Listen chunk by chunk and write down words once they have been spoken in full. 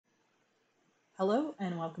Hello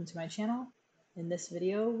and welcome to my channel. In this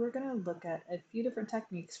video, we're going to look at a few different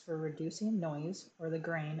techniques for reducing noise or the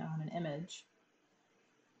grain on an image.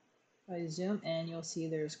 If I zoom in, you'll see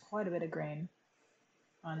there's quite a bit of grain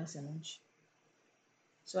on this image.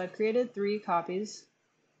 So I've created 3 copies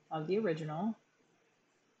of the original.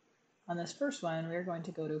 On this first one, we're going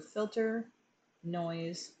to go to Filter,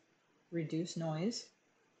 Noise, Reduce Noise.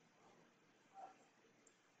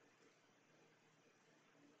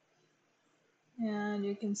 And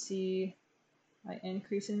you can see by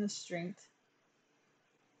increasing the strength,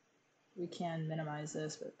 we can minimize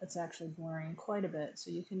this, but it's actually blurring quite a bit, so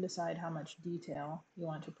you can decide how much detail you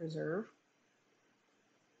want to preserve.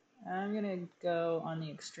 I'm going to go on the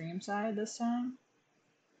extreme side this time,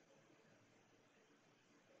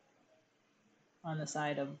 on the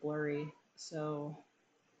side of blurry, so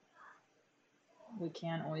we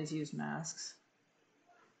can't always use masks.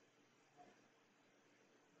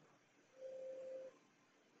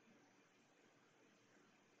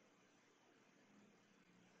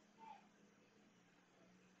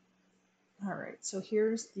 Alright, so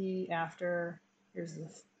here's the after, here's the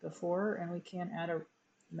before, and we can add a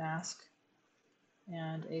mask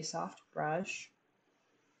and a soft brush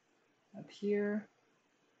up here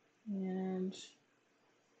and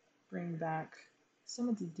bring back some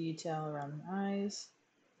of the detail around the eyes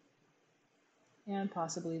and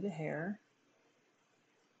possibly the hair.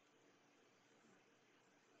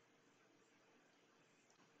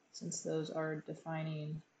 Since those are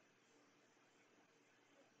defining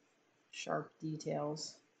sharp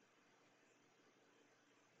details.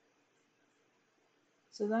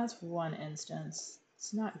 So that's one instance.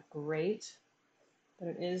 It's not great, but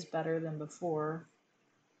it is better than before.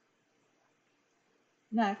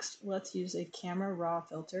 Next, let's use a camera raw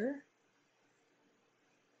filter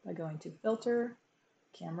by going to Filter,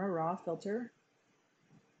 Camera Raw Filter.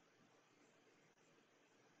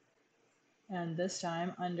 And this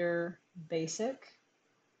time under Basic,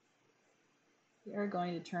 we are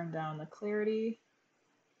going to turn down the clarity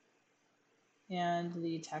and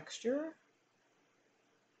the texture.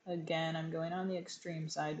 Again, I'm going on the extreme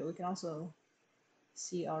side, but we can also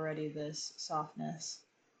see already this softness.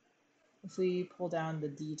 If we pull down the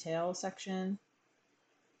detail section,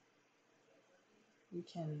 we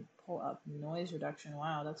can pull up noise reduction.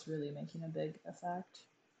 Wow, that's really making a big effect.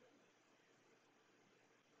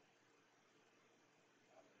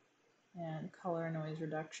 And color noise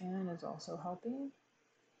reduction is also helping.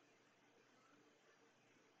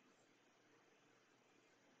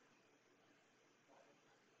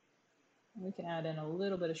 And we can add in a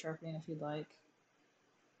little bit of sharpening if you'd like.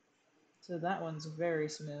 So that one's very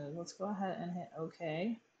smooth. Let's go ahead and hit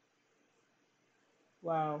OK.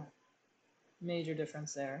 Wow, major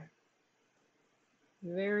difference there.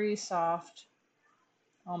 Very soft,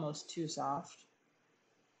 almost too soft.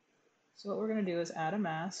 So what we're going to do is add a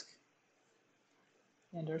mask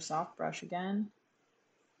and our soft brush again.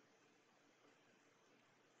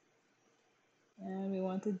 And we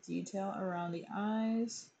want the detail around the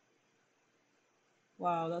eyes.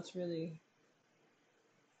 Wow, that's really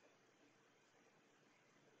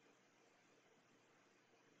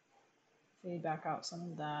fade back out some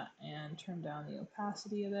of that and turn down the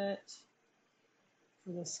opacity a bit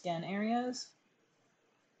for the skin areas.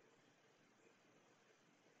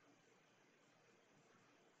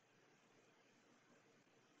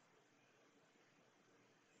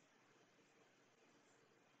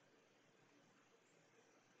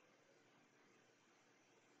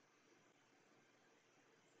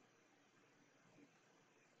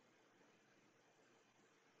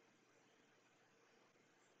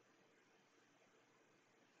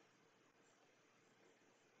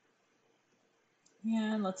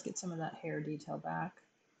 And let's get some of that hair detail back.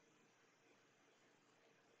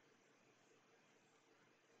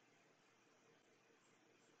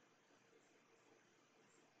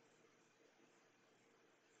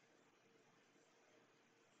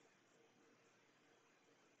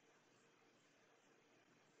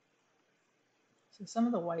 So some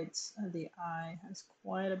of the whites of the eye has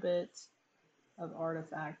quite a bit of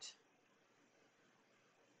artifact.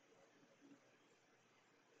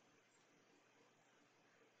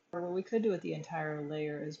 Or what we could do with the entire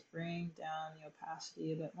layer is bring down the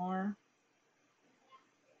opacity a bit more.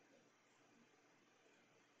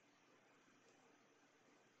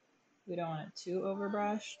 We don't want it too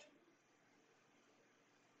overbrushed.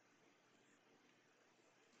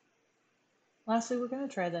 Lastly, we're going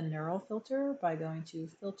to try the neural filter by going to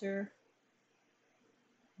Filter,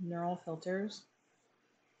 Neural Filters.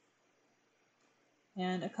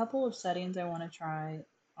 And a couple of settings I want to try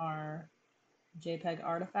are JPEG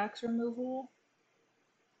artifacts removal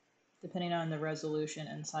Depending on the resolution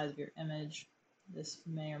and size of your image, this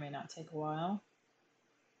may or may not take a while,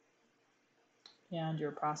 and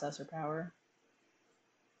your processor power.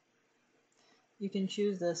 You can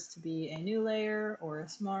choose this to be a new layer or a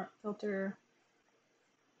smart filter.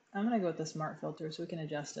 I'm going to go with the smart filter so we can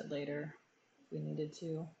adjust it later if we needed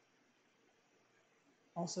to.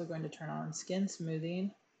 Also going to turn on skin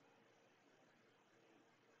smoothing.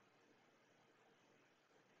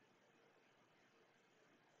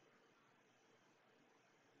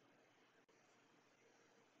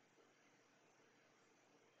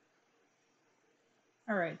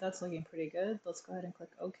 All right, that's looking pretty good. Let's go ahead and click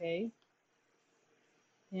OK.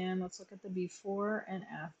 And let's look at the before and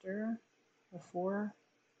after. Before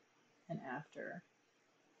and after.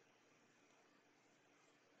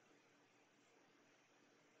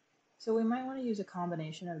 So we might want to use a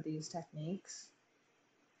combination of these techniques.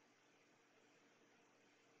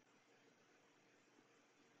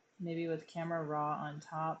 Maybe with camera raw on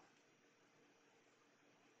top.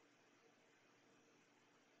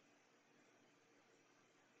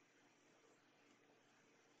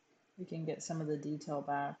 We can get some of the detail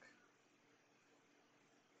back.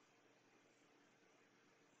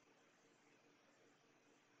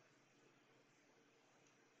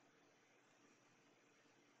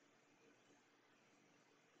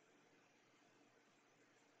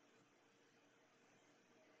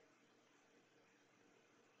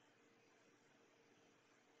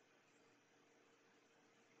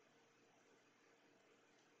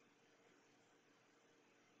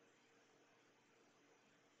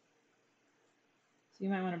 So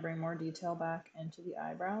you might want to bring more detail back into the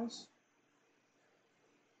eyebrows.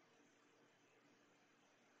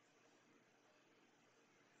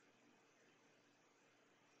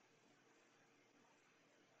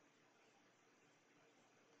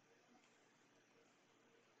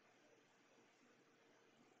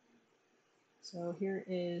 So here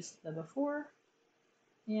is the before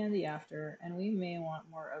and the after, and we may want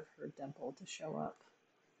more of her dimple to show up.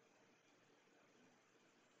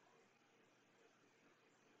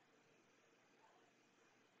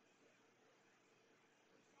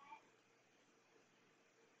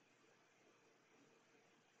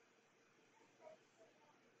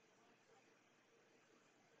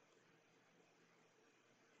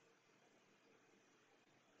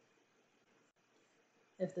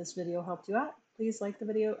 If this video helped you out, please like the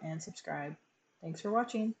video and subscribe. Thanks for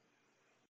watching.